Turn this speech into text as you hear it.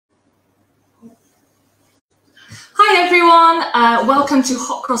everyone, welcome to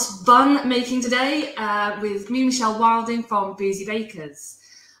Hot Cross Bun making today with me, Michelle Wilding from Boozy Bakers.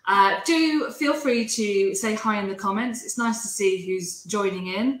 Do feel free to say hi in the comments. It's nice to see who's joining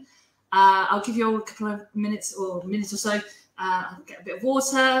in. I'll give you all a couple of minutes or a minute or so. I'll get a bit of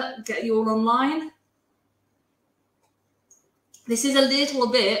water, get you all online. This is a little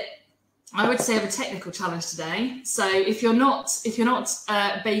bit, I would say, of a technical challenge today. So if you're not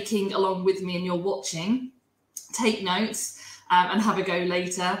baking along with me and you're watching, take notes and have a go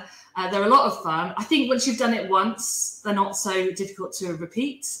later. They're a lot of fun. I think once you've done it once, they're not so difficult to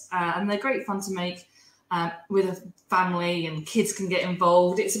repeat, and they're great fun to make with a family, and kids can get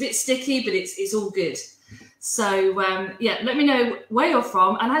involved. It's a bit sticky, but it's all good. So yeah, let me know where you're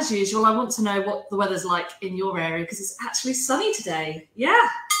from, and as usual, I want to know what the weather's like in your area because it's actually sunny today. Yeah,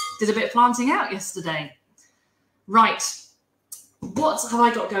 did a bit of planting out yesterday. Right, what have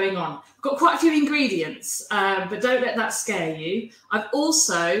I got going on? I've got quite a few ingredients, but don't let that scare you. I've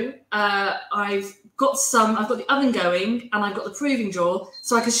also, I've got the oven going and I've got the proving drawer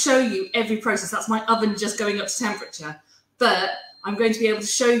so I can show you every process. That's my oven just going up to temperature. But I'm going to be able to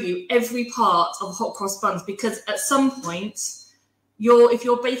show you every part of hot cross buns because at some point, if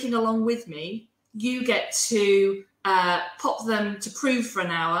you're baking along with me, you get to pop them to prove for an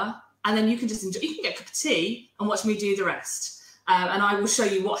hour and then you can just enjoy. You can get a cup of tea and watch me do the rest. And I will show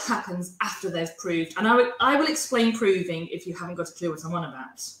you what happens after they've proved. And I will explain proving if you haven't got a clue what I'm on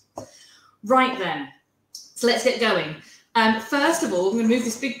about. Right then, so let's get going. First of all, I'm going to move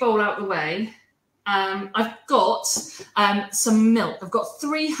this big bowl out of the way. I've got some milk. I've got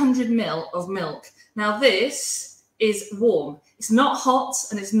 300 ml of milk. Now this is warm. It's not hot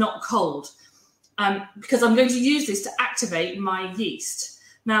and it's not cold because I'm going to use this to activate my yeast.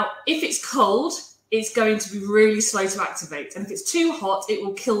 Now, if it's cold, it's going to be really slow to activate. And if it's too hot, it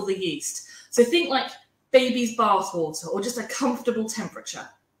will kill the yeast. So think like baby's bath water or just a comfortable temperature.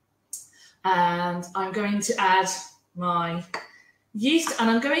 And I'm going to add my yeast and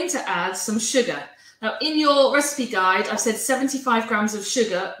I'm going to add some sugar. Now in your recipe guide, I've said 75 grams of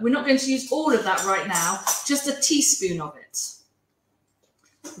sugar. We're not going to use all of that right now, just a teaspoon of it.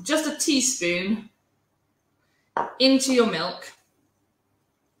 Just a teaspoon into your milk.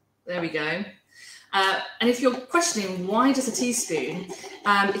 There we go. And if you're questioning why just a teaspoon,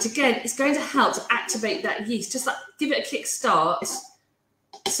 it's going to help to activate that yeast, just like give it a kick start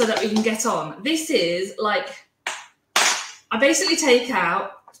so that we can get on. This is like, I basically take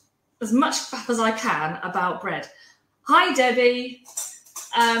out as much fat as I can about bread. Hi, Debbie.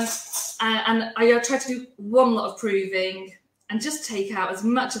 And I try to do one lot of proving and just take out as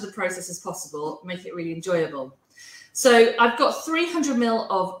much of the process as possible, make it really enjoyable. So I've got 300 ml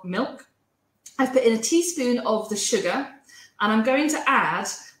of milk. I've put in a teaspoon of the sugar and I'm going to add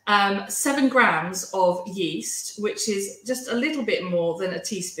 7 grams of yeast, which is just a little bit more than a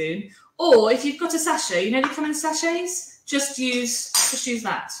teaspoon. Or if you've got a sachet, you know they come in sachets, just use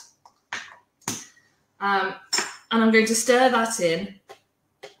that. And I'm going to stir that in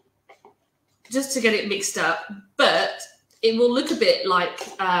just to get it mixed up. But it will look a bit like,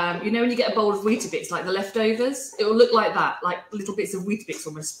 you know when you get a bowl of Weetabix, like the leftovers? It will look like that, like little bits of Weetabix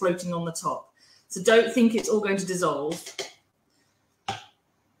almost floating on the top. So don't think it's all going to dissolve.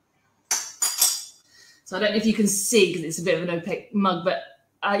 So I don't know if you can see because it's a bit of an opaque mug, but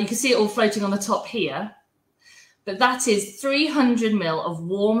you can see it all floating on the top here. But that is 300 ml of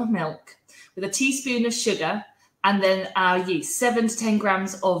warm milk with a teaspoon of sugar and then our yeast, 7 to 10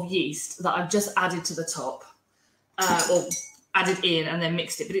 grams of yeast that I've just added to the top, or added in and then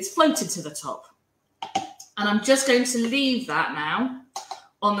mixed it, but it's floated to the top. And I'm just going to leave that now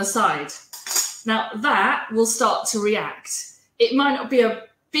on the side. Now that will start to react. It might not be a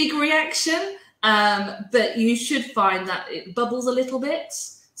big reaction, but you should find that it bubbles a little bit.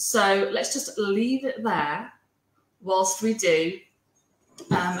 So let's just leave it there whilst we do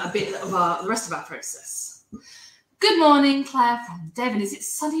a bit of the rest of our process. Good morning, Claire from Devon. Is it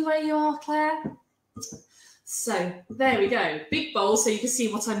sunny where you are, Claire? So there we go. Big bowl so you can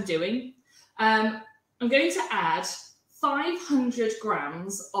see what I'm doing. I'm going to add 500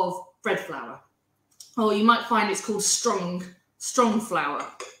 grams of bread flour. Or you might find it's called strong flour.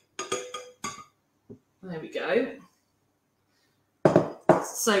 There we go.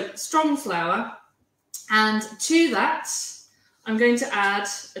 So strong flour, and to that I'm going to add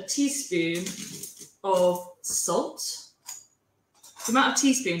a teaspoon of salt. The amount of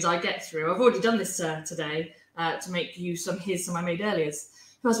teaspoons I get through, I've already done this today to make you some I made earlier.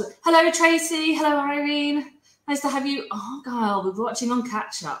 Hello Tracy, hello Irene, nice to have you. Oh God, we're watching on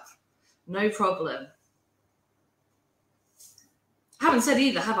catch up. No problem. I haven't said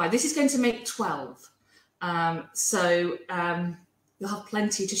either, have I? This is going to make 12. So you'll have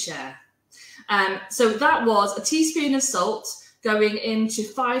plenty to share. So that was a teaspoon of salt going into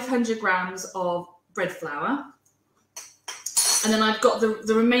 500 grams of bread flour. And then I've got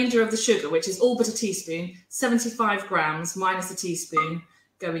the remainder of the sugar, which is all but a teaspoon, 75 grams minus a teaspoon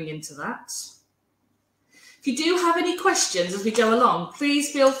going into that. If you do have any questions as we go along,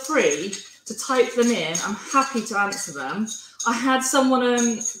 please feel free to type them in. I'm happy to answer them. I had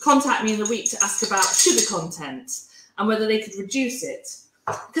someone contact me in the week to ask about sugar content and whether they could reduce it.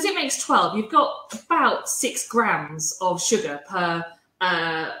 Because it makes 12, you've got about 6 grams of sugar per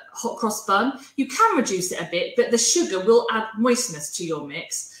hot cross bun. You can reduce it a bit, but the sugar will add moistness to your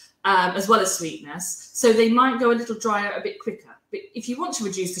mix as well as sweetness. So they might go a little drier a bit quicker. But if you want to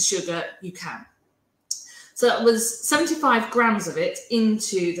reduce the sugar, you can. So that was 75 grams of it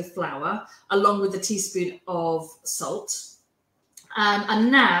into the flour, along with a teaspoon of salt.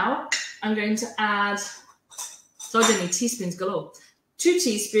 And now I'm going to add, so I don't need teaspoons galore, 2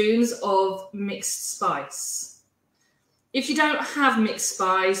 teaspoons of mixed spice. If you don't have mixed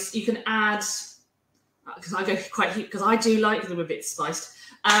spice, you can add, because I go quite heat, because I do like them a bit spiced.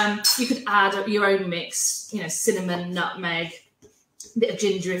 You could add your own mix, you know, cinnamon, nutmeg, a bit of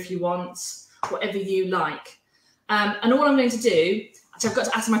ginger if you want, whatever you like. And all I'm going to do, actually I've got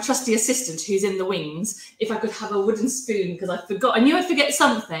to ask my trusty assistant who's in the wings if I could have a wooden spoon, because I forgot, I knew I'd forget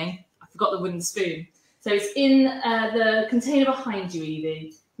something. I forgot the wooden spoon. So it's in the container behind you,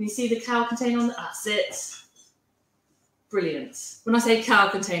 Evie. Can you see the cow container on the, that's it. Brilliant. When I say cow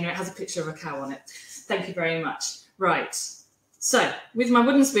container, it has a picture of a cow on it. Thank you very much. Right. So with my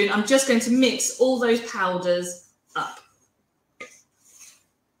wooden spoon, I'm just going to mix all those powders up.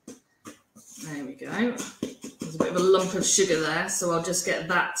 There we go. There's a bit of a lump of sugar there, so I'll just get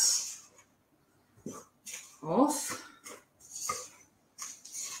that off.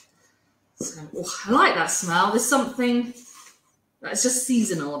 So, oh, I like that smell. There's something that's just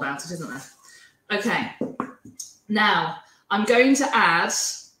seasonal about it, isn't there? Okay. Now, I'm going to add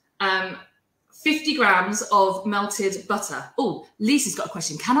 50 grams of melted butter. Oh, Lisa's got a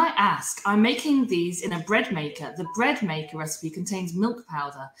question. Can I ask? I'm making these in a bread maker. The bread maker recipe contains milk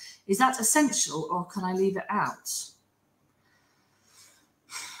powder. Is that essential or can I leave it out?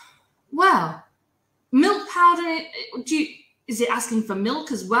 Well, milk powder, is it asking for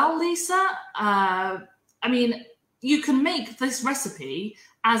milk as well, Lisa? I mean, you can make this recipe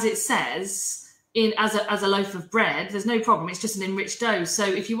as it says, as a loaf of bread. There's no problem. It's just an enriched dough. So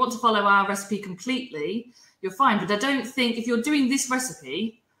if you want to follow our recipe completely, you're fine. But I don't think if you're doing this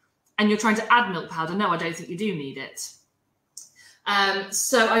recipe and you're trying to add milk powder, no, I don't think you do need it.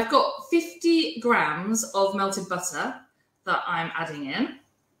 So I've got 50 grams of melted butter that I'm adding in.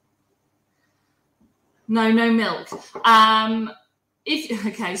 No milk.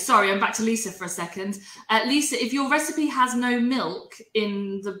 Okay, sorry, I'm back to Lisa for a second. Lisa, if your recipe has no milk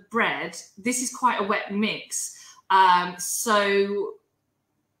in the bread, this is quite a wet mix. So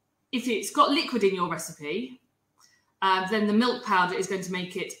if it's got liquid in your recipe, then the milk powder is going to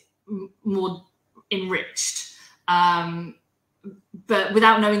make it more enriched. But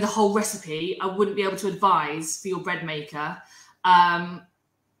without knowing the whole recipe, I wouldn't be able to advise for your bread maker.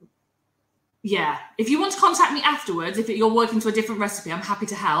 Yeah, if you want to contact me afterwards, if you're working to a different recipe, I'm happy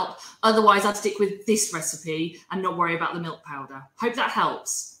to help. Otherwise, I'd stick with this recipe and not worry about the milk powder. Hope that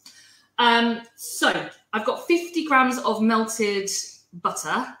helps. So I've got 50 grams of melted butter,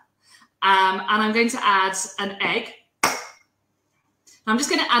 and I'm going to add an egg. Now, I'm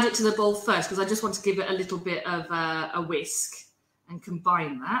just going to add it to the bowl first because I just want to give it a little bit of a whisk and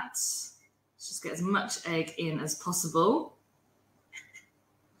combine that. Let's just get as much egg in as possible.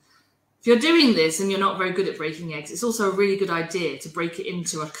 If you're doing this and you're not very good at breaking eggs, it's also a really good idea to break it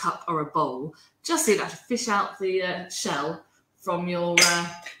into a cup or a bowl, just so you don't have to fish out the shell from your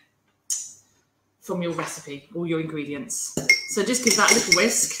recipe, all your ingredients. So just give that a little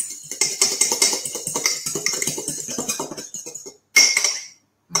whisk.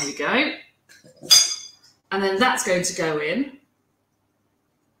 There we go. And then that's going to go in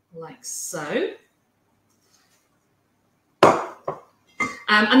like so.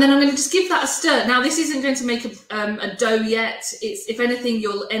 And then I'm going to just give that a stir. Now, this isn't going to make a dough yet. It's, if anything,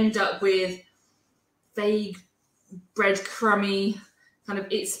 you'll end up with vague breadcrumby kind of.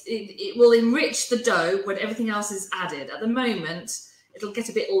 It will enrich the dough when everything else is added. At the moment, it'll get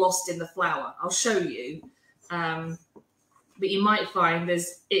a bit lost in the flour. I'll show you, but you might find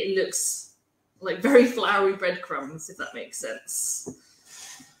it looks like very floury breadcrumbs, if that makes sense.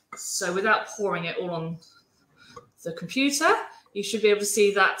 So without pouring it all on the computer, you should be able to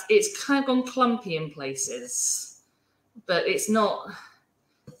see that it's kind of gone clumpy in places, but it's not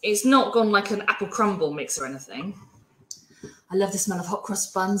it's not gone like an apple crumble mix or anything. I love the smell of hot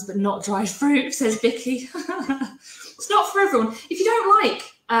cross buns, but not dried fruit, says Vicky. It's not for everyone. If you don't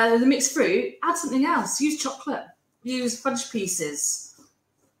like the mixed fruit, add something else. Use chocolate. Use fudge pieces.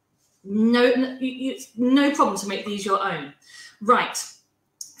 No problem to make these your own. Right.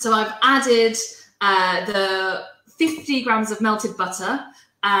 So I've added the 50 grams of melted butter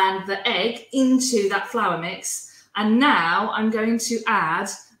and the egg into that flour mix. And now I'm going to add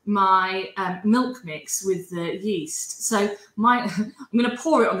my milk mix with the yeast. So I'm going to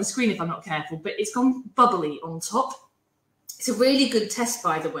pour it on the screen if I'm not careful, but it's gone bubbly on top. It's a really good test,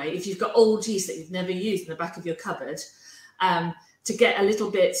 by the way, if you've got old yeast that you've never used in the back of your cupboard, to get a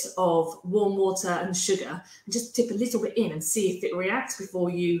little bit of warm water and sugar and just tip a little bit in and see if it reacts before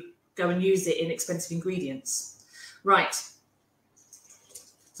you go and use it in expensive ingredients. Right.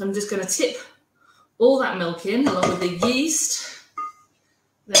 So I'm just going to tip all that milk in along with the yeast.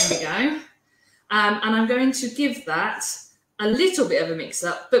 There we go. And I'm going to give that a little bit of a mix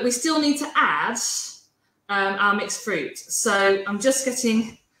up, but we still need to add our mixed fruit. So I've just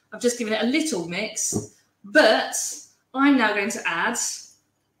given it a little mix, but I'm now going to add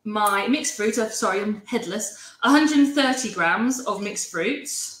my mixed fruit. Sorry, I'm headless. 130 grams of mixed fruit.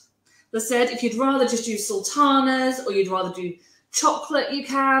 As I said, if you'd rather just use sultanas or you'd rather do chocolate, you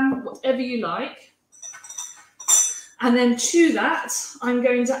can, whatever you like. And then to that, I'm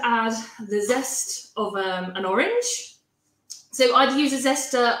going to add the zest of an orange. So I'd use a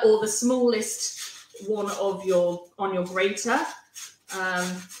zester or the smallest one on your grater.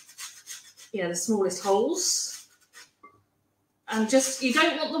 Yeah, the smallest holes. And you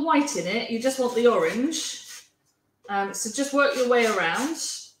don't want the white in it, you just want the orange. So just work your way around.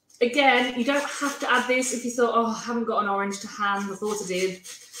 Again, you don't have to add this if you thought, oh, I haven't got an orange to hand, I thought I did.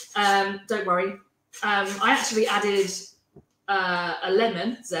 Don't worry. I actually added a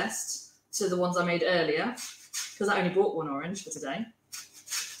lemon zest to the ones I made earlier because I only bought one orange for today.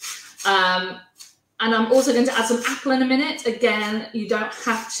 And I'm also going to add some apple in a minute. Again, you don't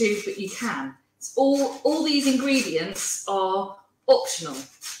have to, but you can. It's all these ingredients are optional.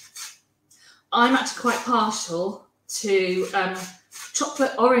 I'm actually quite partial to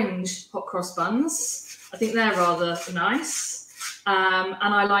chocolate orange hot cross buns. I think they're rather nice. And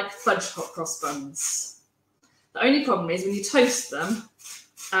I like fudge hot cross buns. The only problem is when you toast them,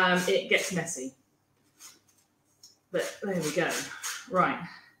 it gets messy. But there we go. Right,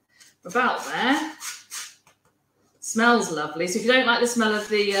 about there. Smells lovely. So if you don't like the smell of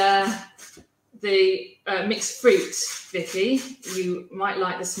the mixed fruit, Vicky, you might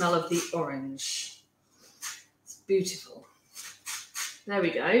like the smell of the orange. It's beautiful. There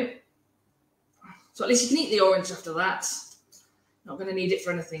we go. So at least you can eat the orange after that. Not going to need it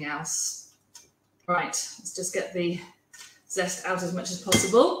for anything else. Right, let's just get the zest out as much as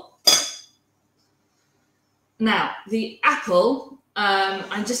possible. Now, the apple,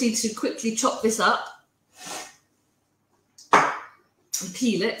 I just need to quickly chop this up and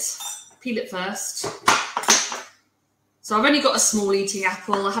peel it first. So I've only got a small eating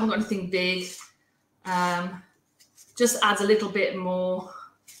apple, I haven't got anything big. Just adds a little bit more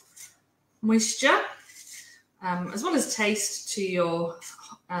moisture, as well as taste to your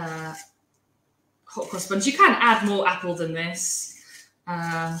hot cross buns. You can add more apple than this,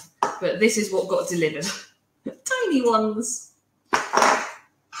 but this is what got delivered. Tiny ones.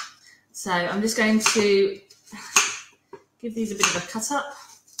 So I'm just going to give these a bit of a cut up.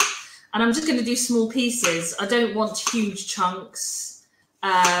 And I'm just going to do small pieces. I don't want huge chunks.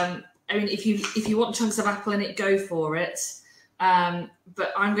 I mean, if you want chunks of apple in it, go for it.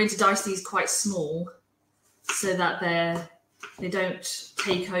 But I'm going to dice these quite small so that they don't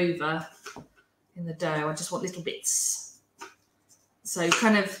take over in the dough. I just want little bits. So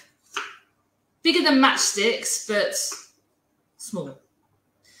kind of bigger than matchsticks, but small.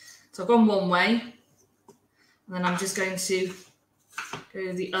 So I've gone one way, and then I'm just going to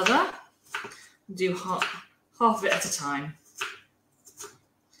go the other. Do half of it at a time.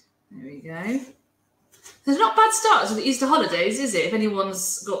 There we go. There's not bad start to the Easter holidays, is it? If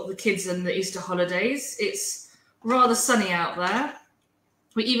anyone's got the kids in the Easter holidays, it's rather sunny out there.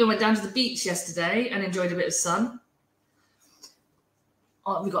 We even went down to the beach yesterday and enjoyed a bit of sun.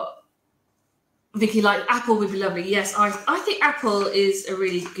 Oh, we got Vicky, like apple would be lovely. Yes, I think apple is a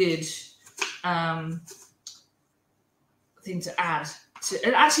really good thing to add.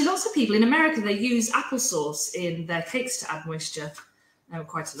 And actually, lots of people in America, they use applesauce in their cakes to add moisture.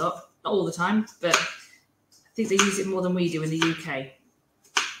 Quite a lot, not all the time, but I think they use it more than we do in the UK.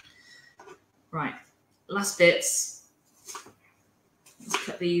 Right, last bits. Let's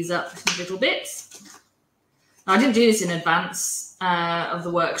cut these up in little bits. Now, I didn't do this in advance of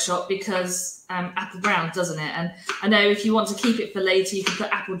the workshop because apple browns, doesn't it? And I know if you want to keep it for later, you can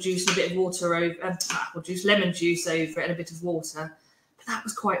put apple juice and a bit of water over, lemon juice over it and a bit of water. But that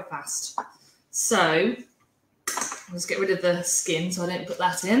was quite fast. So let's get rid of the skin so I don't put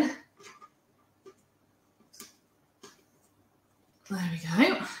that in. There we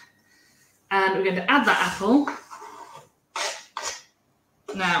go. And we're going to add that apple.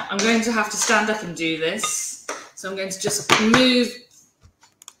 Now, I'm going to have to stand up and do this. So I'm going to just move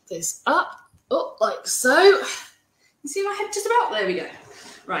this up like so. You see my head just about? There we go.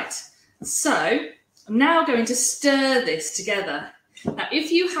 Right. So I'm now going to stir this together. Now,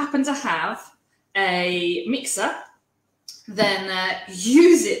 if you happen to have a mixer, then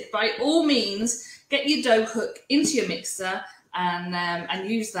use it by all means. Get your dough hook into your mixer and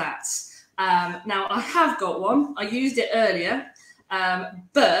use that. Now, I have got one. I used it earlier.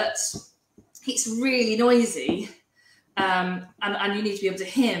 But it's really noisy and you need to be able to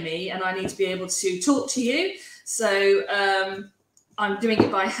hear me and I need to be able to talk to you. So I'm doing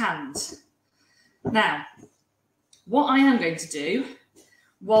it by hand. Now, what I am going to do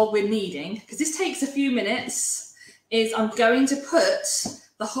while we're kneading, because this takes a few minutes, is I'm going to put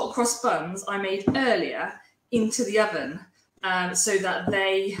the hot cross buns I made earlier into the oven so that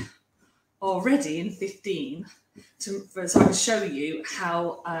they are ready in 15. So I can show you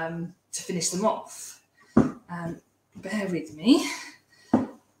how to finish them off. Bear with me.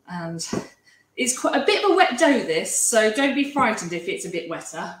 And it's quite a bit of a wet dough, this, so don't be frightened if it's a bit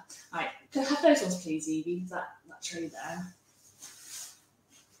wetter. Right, have those ones, please, Evie. That tray there.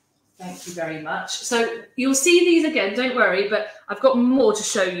 Thank you very much. So you'll see these again, don't worry, but I've got more to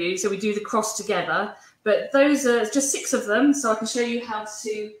show you. So we do the cross together, but those are just 6 of them, so I can show you how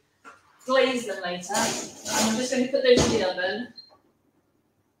to glaze them later. I'm just going to put those in the oven.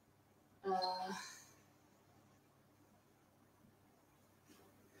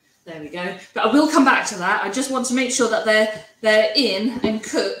 There we go. But I will come back to that. I just want to make sure that they're in and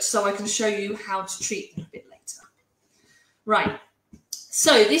cooked so I can show you how to treat them a bit later. Right.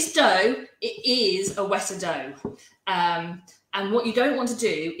 So this dough, it is a wetter dough. And what you don't want to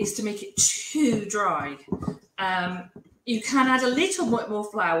do is to make it too dry. You can add a little bit more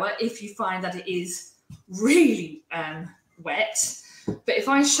flour if you find that it is really wet. But if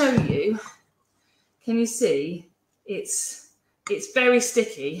I show you, can you see? It's very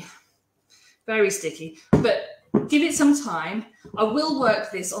sticky, but give it some time. I will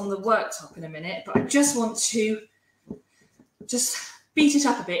work this on the worktop in a minute, but I just want to beat it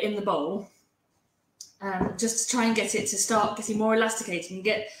up a bit in the bowl, just to try and get it to start getting more elasticated and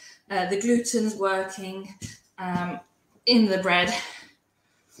get the glutens working in the bread.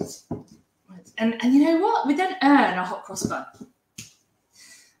 And you know what? We then earn a hot cross bun.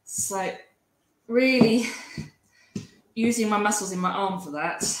 So really using my muscles in my arm for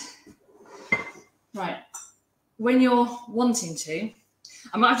that. Right, when you're wanting to,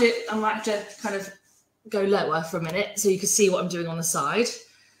 I might have to kind of go lower for a minute so you can see what I'm doing on the side.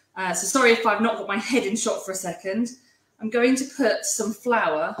 So sorry if I've not got my head in shot for a second. I'm going to put some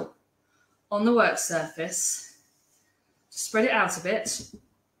flour on the work surface, spread it out a bit,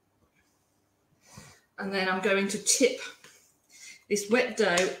 and then I'm going to tip this wet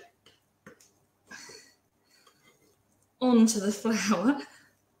dough onto the flour.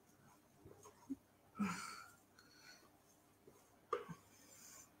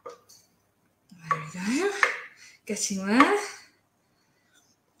 There we go, getting there.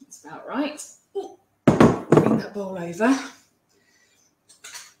 That's about right. Ooh. Bring that bowl over.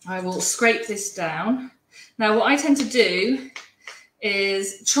 I will scrape this down. Now what I tend to do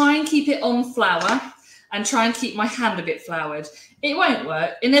is try and keep it on flour and try and keep my hand a bit floured. It won't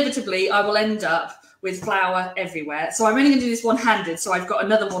work. Inevitably, I will end up with flour everywhere. So I'm only going to do this one-handed, so I've got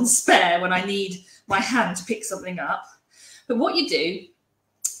another one spare when I need my hand to pick something up. But what you do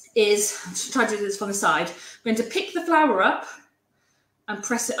is, I'm just trying to do this from the side, I'm going to pick the flour up and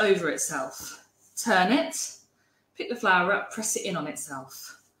press it over itself. Turn it, pick the flour up, press it in on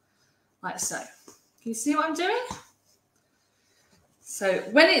itself, like so. Can you see what I'm doing? So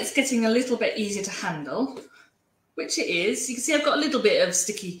when it's getting a little bit easier to handle, which it is, you can see I've got a little bit of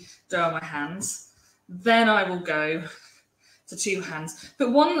sticky dough on my hands. Then I will go to 2 hands.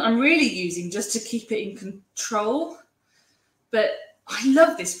 But one I'm really using just to keep it in control. But I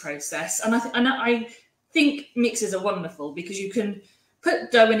love this process. And I think mixers are wonderful because you can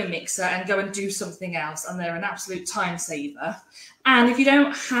put dough in a mixer and go and do something else. And they're an absolute time saver. And if you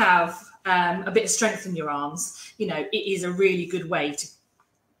don't have a bit of strength in your arms, you know, it is a really good way to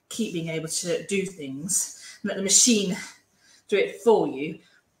keep being able to do things and let the machine do it for you.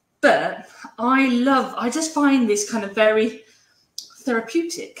 But I just find this kind of very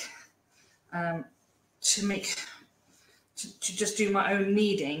therapeutic to just do my own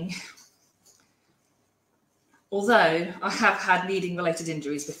kneading. Although I have had kneading related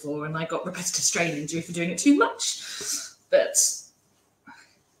injuries before, and I got repetitive strain injury for doing it too much. But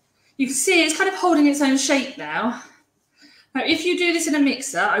you can see it's kind of holding its own shape now. Now, if you do this in a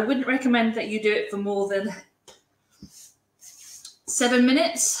mixer, I wouldn't recommend that you do it for more than 7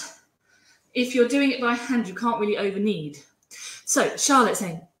 minutes. If you're doing it by hand, you can't really over knead. So Charlotte's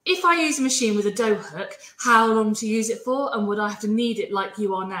saying, if I use a machine with a dough hook, how long to use it for? And would I have to knead it like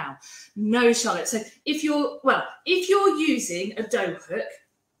you are now? No, Charlotte. So if you're using a dough hook,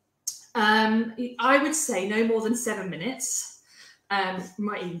 I would say no more than 7 minutes. You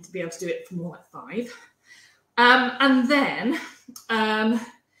might even be able to do it for more like 5. And then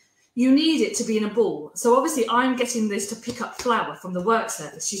you need it to be in a ball. So obviously I'm getting this to pick up flour from the work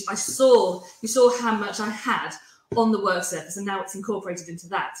surface. You saw how much I had on the work surface, and now it's incorporated into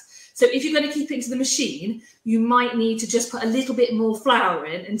that. So if you're going to keep it into the machine, you might need to just put a little bit more flour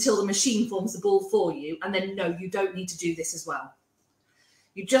in until the machine forms the ball for you. And then no, you don't need to do this as well.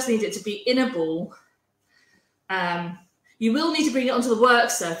 You just need it to be in a ball. You will need to bring it onto the work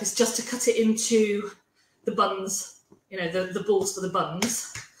surface just to cut it into the buns, you know, the balls for the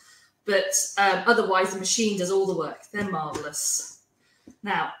buns. But otherwise the machine does all the work. They're marvellous.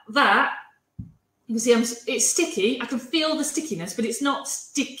 Now that, you can see it's sticky. I can feel the stickiness, but it's not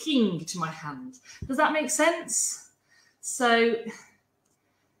sticking to my hand. Does that make sense? So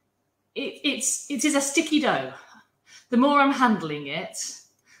it is a sticky dough. The more I'm handling it,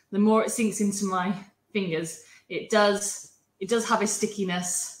 the more it sinks into my fingers. It does have a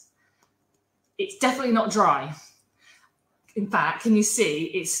stickiness. It's definitely not dry. In fact, can you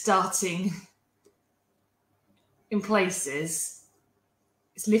see it's starting in places?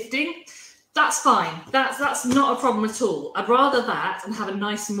 It's lifting. That's fine. That's not a problem at all. I'd rather that and have a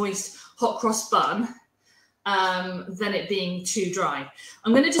nice moist hot cross bun than it being too dry.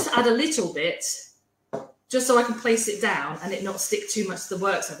 I'm going to just add a little bit just so I can place it down and it not stick too much to the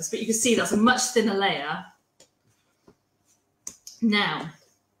work surface. But you can see that's a much thinner layer. Now,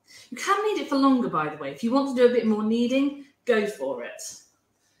 you can knead it for longer, by the way. If you want to do a bit more kneading, go for it.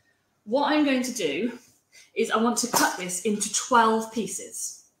 What I'm going to do is I want to cut this into 12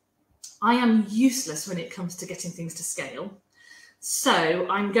 pieces. I am useless when it comes to getting things to scale. So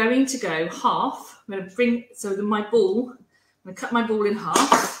I'm going to go half. I'm going to bring, so my ball, I'm going to cut my ball in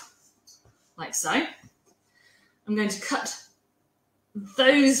half, like so. I'm going to cut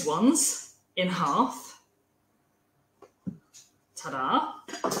those ones in half. Ta-da.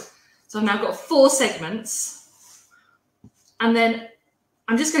 So I've now got 4 segments. And then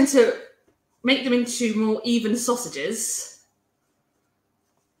I'm just going to make them into more even sausages.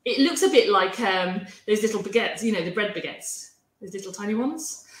 It looks a bit like those little baguettes, you know, the bread baguettes, those little tiny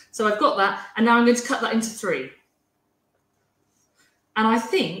ones. So I've got that, and now I'm going to cut that into 3. And I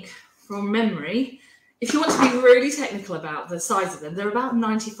think, from memory, if you want to be really technical about the size of them, they're about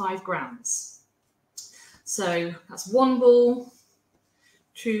 95 grams. So that's 1 ball,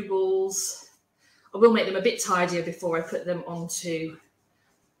 2 balls. I will make them a bit tidier before I put them onto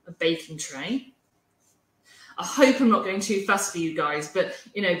a baking tray. I hope I'm not going too fast for you guys, but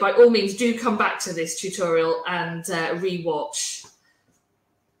you know, by all means, do come back to this tutorial and re-watch.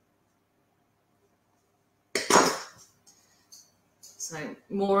 So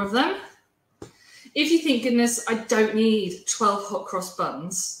more of them. If you think, goodness, I don't need 12 hot cross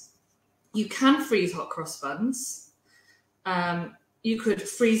buns, you can freeze hot cross buns. You could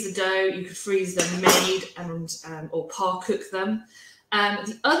freeze the dough, you could freeze them made and or par cook them.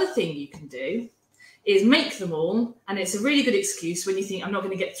 The other thing you can do is make them all, and it's a really good excuse when you think I'm not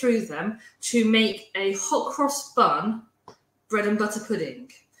going to get through them, to make a hot cross bun bread and butter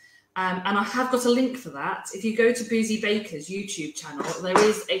pudding. And I have got a link for that. If you go to Boozy Bakers YouTube channel, there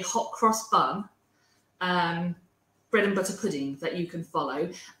is a hot cross bun bread and butter pudding that you can follow.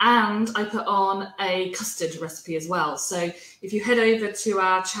 And I put on a custard recipe as well. So if you head over to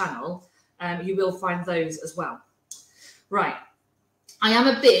our channel, you will find those as well. Right. I'm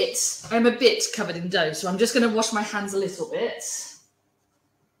a bit covered in dough, so I'm just going to wash my hands a little bit.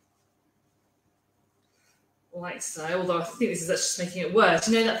 Like so, although I think this is just making it worse.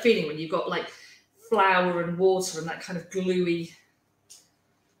 You know that feeling when you've got like flour and water and that kind of gluey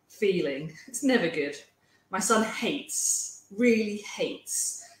feeling? It's never good. My son really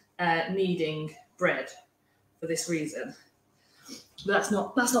hates kneading bread for this reason. But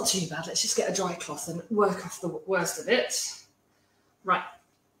that's not too bad. Let's just get a dry cloth and work off the worst of it. Right,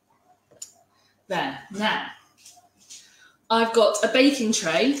 there. Now, I've got a baking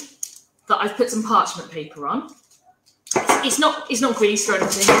tray that I've put some parchment paper on. It's not greased or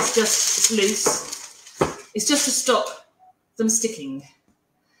anything, it's loose. It's just to stop them sticking.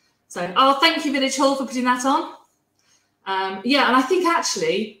 So, oh, thank you, Village Hall, for putting that on. Yeah, and I think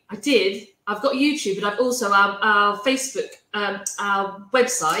actually I've got YouTube, but I've also our Facebook, our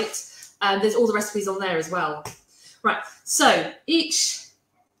website, there's all the recipes on there as well. Right, so each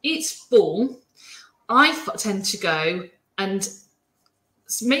ball, I tend to go and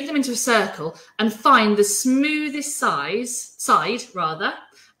make them into a circle and find the smoothest side rather,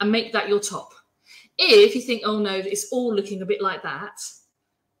 and make that your top. If you think, oh no, it's all looking a bit like that,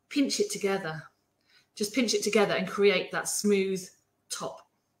 pinch it together. Just pinch it together and create that smooth top.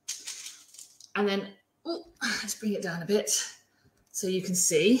 And then, oh, let's bring it down a bit so you can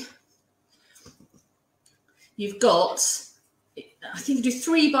see. You've got, I think you do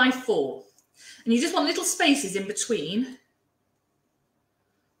 3 by 4. And you just want little spaces in between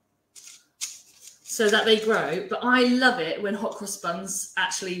so that they grow. But I love it when hot cross buns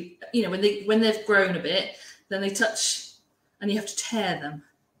actually, you know, when they've grown a bit, then they touch and you have to tear them.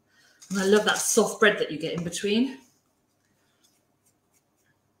 And I love that soft bread that you get in between.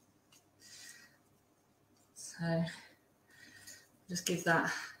 So just give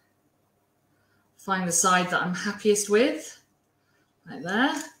that, find the side that I'm happiest with, like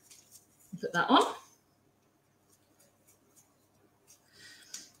there. Put that on.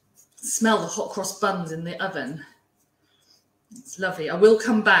 Smell the hot cross buns in the oven. It's lovely. I will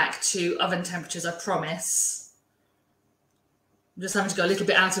come back to oven temperatures, I promise. I'm just having to go a little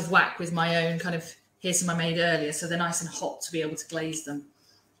bit out of whack with my own kind of, here's some I made earlier, so they're nice and hot to be able to glaze them.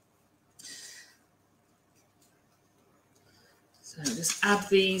 So just add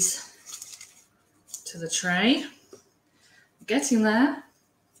these to the tray. Getting there.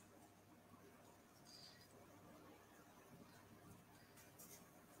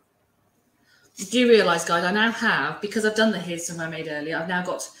 You do realise, guys, I now have, because I've done the here's some I made earlier, I've now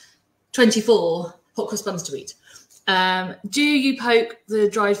got 24 hot cross buns to eat. Do you poke the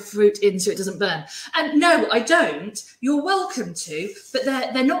dried fruit in so it doesn't burn? And no, I don't. You're welcome to, but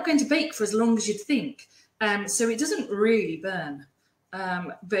they're not going to bake for as long as you'd think. So it doesn't really burn,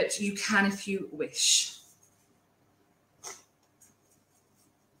 but you can if you wish.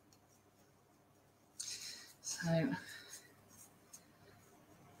 So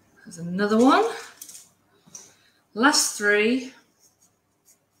there's another one. Last 3.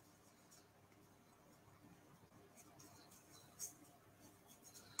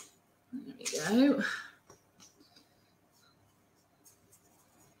 There we go.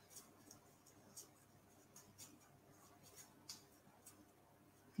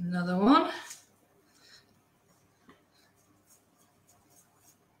 Another one.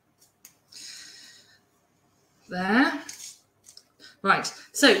 There. Right,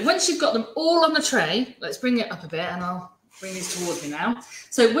 so once you've got them all on the tray, let's bring it up a bit and I'll bring these towards me now.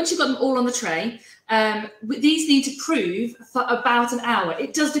 So once you've got them all on the tray, these need to prove for about an hour.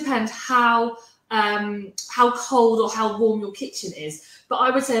 It does depend how cold or how warm your kitchen is, but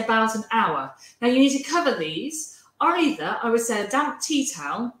I would say about an hour. Now you need to cover these, either I would say a damp tea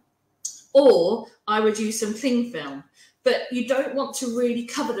towel, or I would use some cling film. But you don't want to really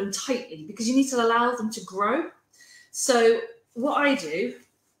cover them tightly because you need to allow them to grow. So what I do,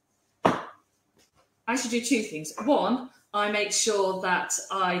 I should do 2 things. One, I make sure that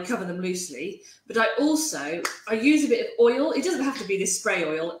I cover them loosely, but I use a bit of oil. It doesn't have to be this spray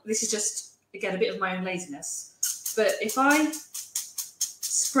oil. This is just, again, a bit of my own laziness. But if I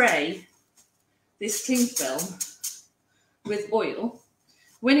spray this cling film with oil,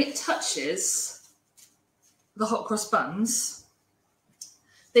 when it touches the hot cross buns,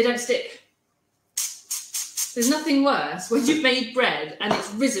 they don't stick. There's nothing worse when you've made bread and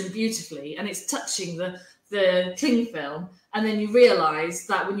it's risen beautifully and it's touching the cling film, and then you realise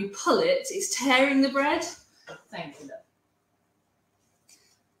that when you pull it, it's tearing the bread. Thank you.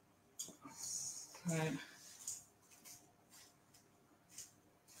 Right.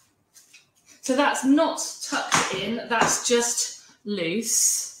 So that's not tucked in, that's just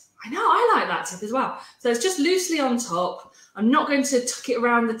loose. I know, I like that tip as well. So it's just loosely on top. I'm not going to tuck it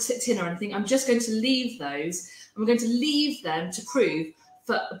around the tin or anything. I'm just going to leave those. I'm going to leave them to prove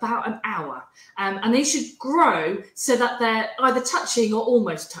for about an hour. And they should grow so that they're either touching or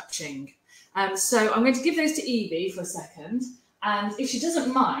almost touching. So I'm going to give those to Evie for a second. And if she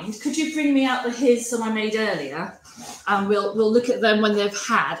doesn't mind, could you bring me out the here's some I made earlier? And we'll look at them when they've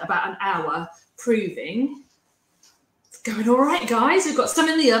had about an hour proving. It's going all right, guys. We've got some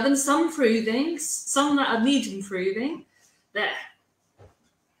in the oven, some proving, some that need improving. There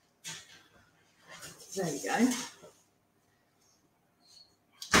we go.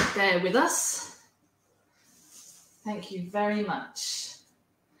 bear with us. Thank you very much.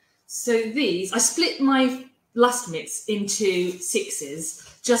 So these, I split my last mix into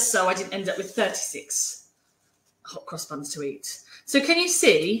 6s, just so I didn't end up with 36 hot cross buns to eat. So can you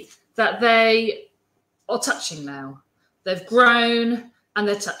see that they are touching now? They've grown and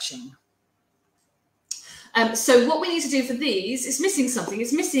they're touching. So what we need to do for these is missing something.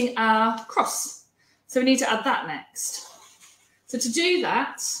 It's missing our cross. So we need to add that next. So to do that,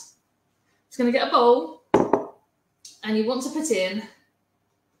 I'm just going to get a bowl, and you want to put in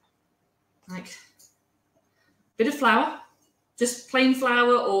like a bit of flour, just plain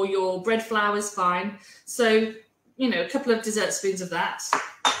flour, or your bread flour is fine. So, you know, a couple of dessert spoons of that.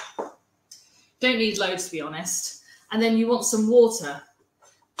 Don't need loads, to be honest. And then you want some water.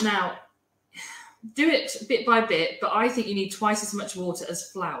 Now, do it bit by bit, but I think you need twice as much water as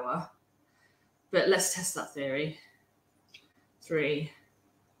flour. But let's test that theory. 3,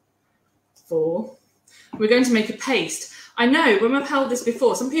 4. We're going to make a paste. I know when I've held this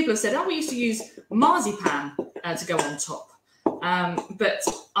before, some people have said, oh, we used to use marzipan to go on top. But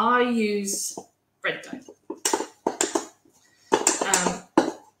I use bread dough.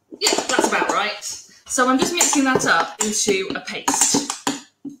 Yeah, that's about right. So I'm just mixing that up into a paste,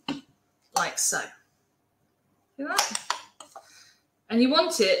 like so. See that? And you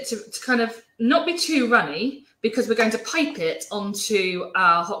want it to kind of not be too runny, because we're going to pipe it onto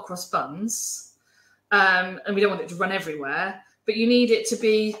our hot cross buns. And we don't want it to run everywhere, but you need it to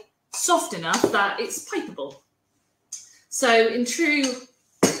be soft enough that it's pipeable. So in true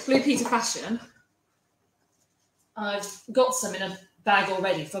Blue Peter fashion, I've got some in a bag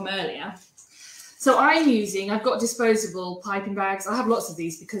already from earlier. So I've got disposable piping bags. I have lots of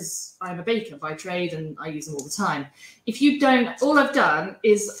these because I'm a baker by trade and I use them all the time. If you don't, all I've done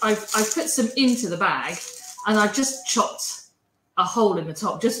is I've put some into the bag, and I've just chopped a hole in the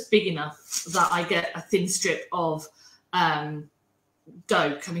top, just big enough that I get a thin strip of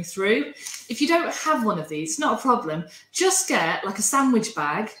dough coming through. If you don't have one of these, it's not a problem. Just get like a sandwich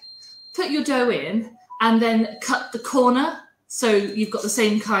bag, put your dough in, and then cut the corner so you've got the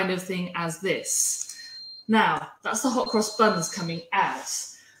same kind of thing as this. Now, that's the hot cross buns coming out.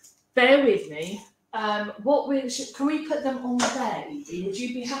 Bear with me. Can we put them on there, Evie? Would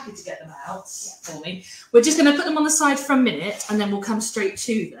you be happy to get them out for me? We're just going to put them on the side for a minute, and then we'll come straight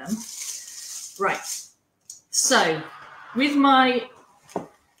to them. Right. So, with my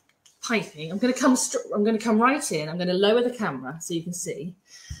piping, I'm going to come right in. I'm going to lower the camera so you can see.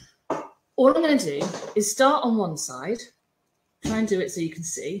 All I'm going to do is start on one side, try and do it so you can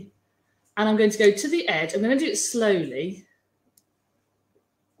see, and I'm going to go to the edge. I'm going to do it slowly.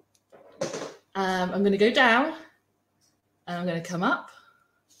 I'm going to go down, and I'm going to come up.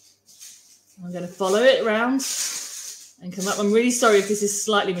 I'm going to follow it around and come up. I'm really sorry if this is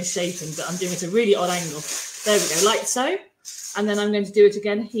slightly misshapen, but I'm doing it at a really odd angle. There we go, like so. And then I'm going to do it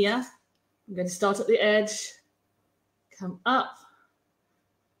again here. I'm going to start at the edge, come up,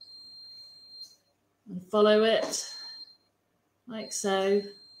 and follow it, like so.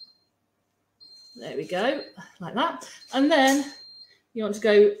 There we go, like that. And then you want to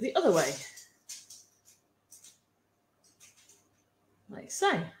go the other way, like so.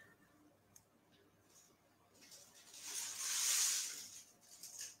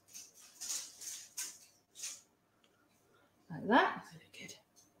 Like that. Very good.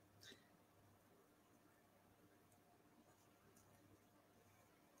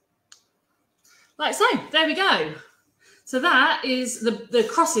 Like so. There we go. So that is the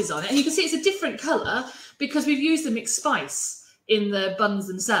crosses on it. And you can see it's a different colour because we've used the mixed spice in the buns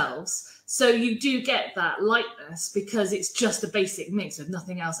themselves. So you do get that lightness because it's just a basic mix with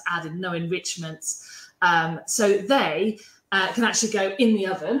nothing else added, no enrichments. So they can actually go in the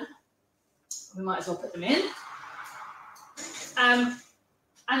oven. We might as well put them in.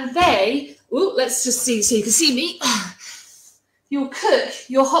 And they, let's just see so you can see me. You'll cook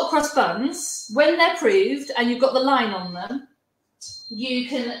your hot cross buns when they're proved and you've got the line on them. You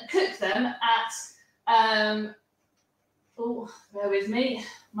can cook them at, bear with me,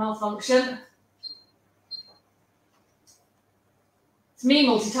 malfunction. It's me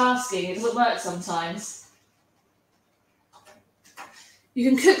multitasking, it doesn't work sometimes. You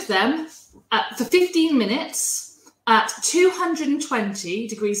can cook them for 15 minutes at 220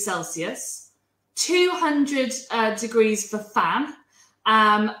 degrees Celsius, 200 degrees for fan,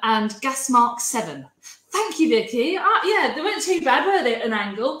 and gas mark 7. Thank you, Vicky. Yeah, they weren't too bad, were they, at an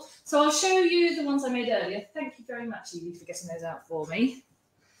angle? So I'll show you the ones I made earlier. Thank you very much, Evie, for getting those out for me.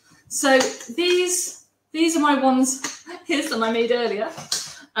 So these are my ones, here's some I made earlier.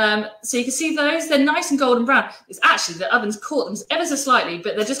 So you can see those, they're nice and golden brown. It's actually, the oven's caught them ever so slightly,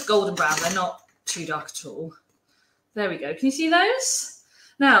 but they're just golden brown. They're not too dark at all. There we go. Can you see those?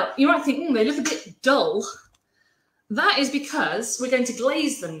 Now, you might think, they look a bit dull. That is because we're going to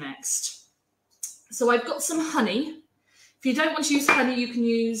glaze them next. So I've got some honey. If you don't want to use honey, you can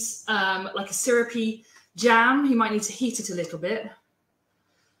use like a syrupy jam. You might need to heat it a little bit.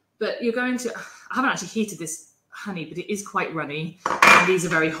 But you're going to, I haven't actually heated this honey, but it is quite runny. And these are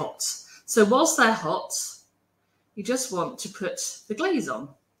very hot. So whilst they're hot, you just want to put the glaze on.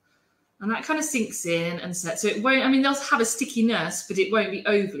 And that kind of sinks in and sets. So it won't, I mean, they'll have a stickiness, but it won't be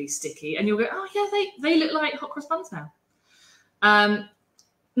overly sticky. And you'll go, oh yeah, they look like hot cross buns now.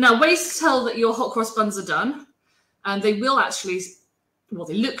 Now, ways to tell that your hot cross buns are done. And they will actually, well,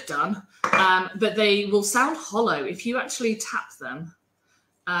 they look done, but they will sound hollow if you actually tap them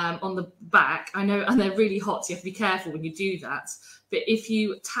on the back. I know, and they're really hot, so you have to be careful when you do that. But if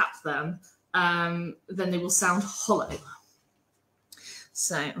you tap them, then they will sound hollow.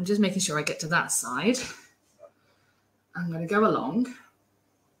 So I'm just making sure I get to that side. I'm going to go along.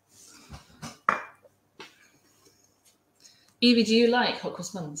 Evie, do you like hot cross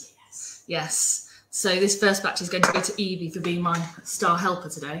buns? Yes. Yes. So this first batch is going to go to Evie for being my star helper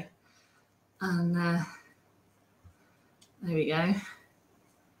today. And there we go.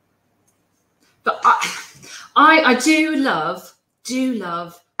 But I do love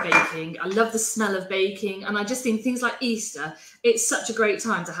baking. I love the smell of baking, and I just think things like Easter, it's such a great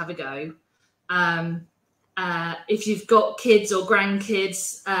time to have a go. If you've got kids or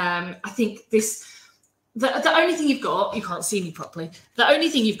grandkids, I think the only thing you've got, you can't see me properly, the only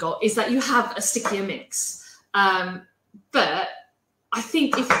thing you've got is that you have a stickier mix. But I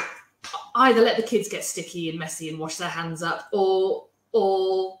think if either let the kids get sticky and messy and wash their hands up, or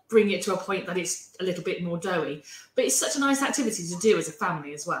bring it to a point that it's a little bit more doughy. But it's such a nice activity to do as a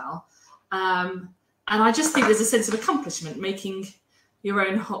family as well. And I just think there's a sense of accomplishment making your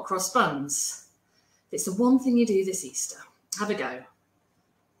own hot cross buns. It's the one thing you do this Easter. Have a go.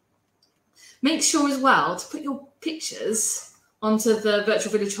 Make sure as well to put your pictures onto the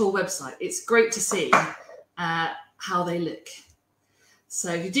Virtual Village Hall website. It's great to see how they look.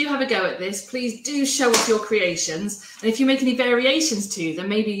 So if you do have a go at this, please do show us your creations. And if you make any variations to them,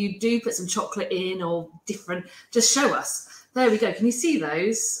 maybe you do put some chocolate in or different, just show us. There we go. Can you see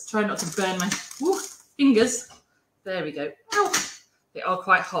those? Try not to burn my fingers. There we go. Ow. They are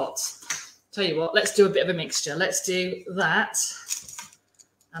quite hot. Tell you what, let's do a bit of a mixture. Let's do that.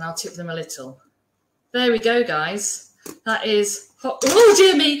 And I'll tip them a little. There we go, guys. That is hot. Oh,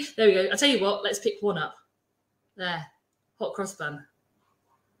 dear me. There we go. I'll tell you what, let's pick one up. There. Hot cross bun.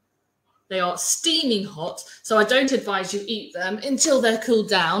 They are steaming hot, so I don't advise you eat them until they're cooled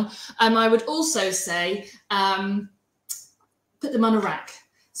down. I would also say put them on a rack.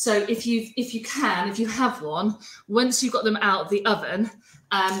 So if you have one, once you've got them out of the oven,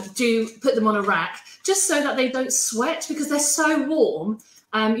 do put them on a rack just so that they don't sweat, because they're so warm.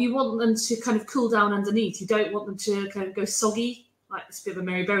 You want them to kind of cool down underneath. You don't want them to kind of go soggy, like it's a bit of a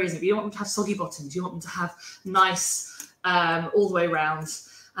Mary Berry, isn't it? But you don't want them to have soggy bottoms. You want them to have nice all the way around.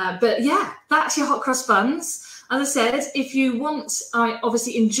 But yeah, that's your hot cross buns. As I said, if you want, I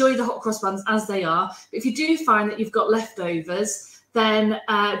obviously enjoy the hot cross buns as they are. But if you do find that you've got leftovers, then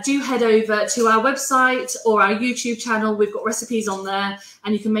do head over to our website or our YouTube channel. We've got recipes on there,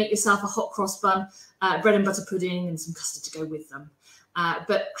 and you can make yourself a hot cross bun, bread and butter pudding and some custard to go with them.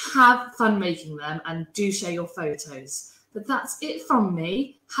 But have fun making them and do share your photos. But that's it from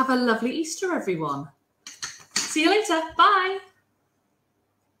me. Have a lovely Easter, everyone. See you later. Bye.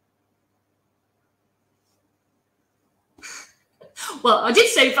 Well, I did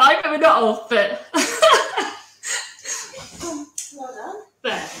say 5, but we're not off, but... Well done.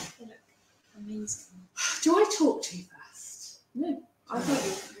 There. Amazing. Do I talk too fast? No, I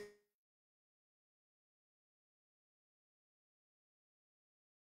think